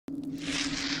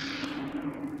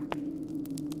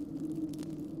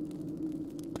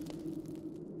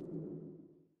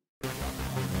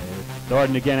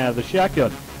Darden again out of the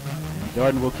shotgun. And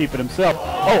Darden will keep it himself.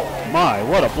 Oh my,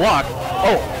 what a block.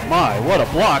 Oh my, what a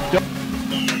block.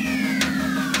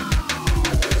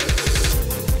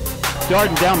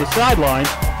 Darden down the sideline,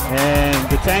 and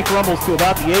the tank rumbles to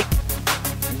about the 8.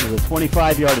 This is a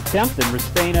 25-yard attempt, and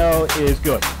Restaino is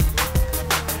good.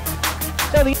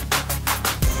 So the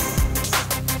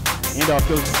handoff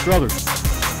goes to Struthers.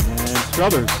 And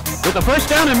Struthers with the first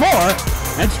down and more,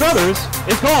 and Struthers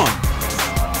is gone.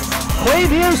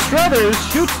 Quavier Struthers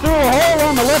shoots through a hole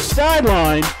on the left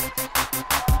sideline,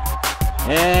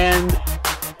 and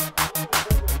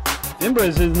Fimbra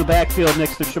is in the backfield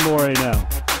next to Shamore now.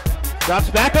 Drops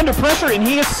back under pressure, and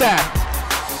he is sacked.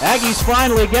 Aggies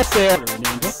finally get there.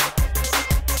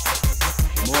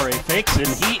 Shamore fakes, and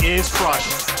he is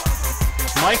crushed.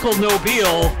 Michael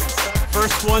Nobile,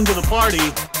 first one to the party.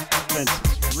 Defense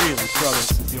is really struggled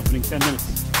since the opening 10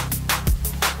 minutes.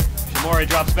 Shamore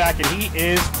drops back, and he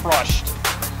is crushed.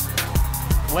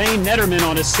 Blaine Netterman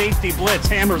on his safety blitz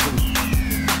hammers him.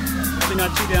 Probably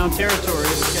not too down territory.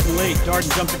 It's getting late. Darden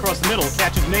jumps across the middle.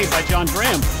 Catch is made by John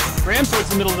Graham. Graham towards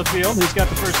the middle of the field. He's got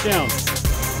the first down.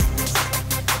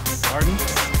 Darden.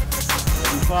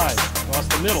 5. Across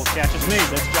the middle. Catch is made.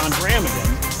 That's John Graham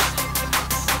again.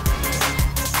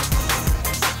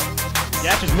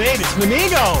 Catch is made. It's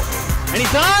Mamigo. And he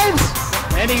dives.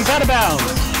 And he's out of bounds.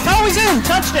 Oh, he's in.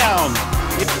 Touchdown.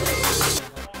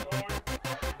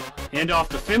 Hand off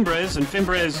to Fimbres, and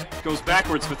Fimbres goes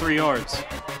backwards for 3 yards.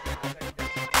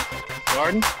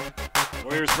 Darden.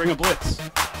 Warriors bring a blitz.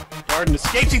 Darden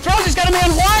escapes. He throws. He's got a man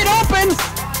wide open.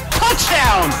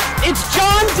 Touchdown. It's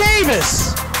John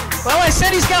Davis. Well, I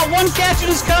said he's got 1 catch in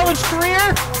his college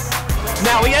career.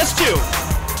 Now he has 2.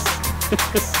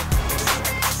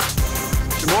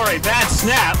 Shamore, bad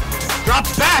snap.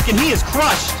 Drops back, and he is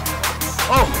crushed.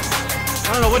 Oh,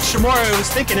 I don't know what Shamore was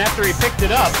thinking after he picked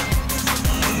it up.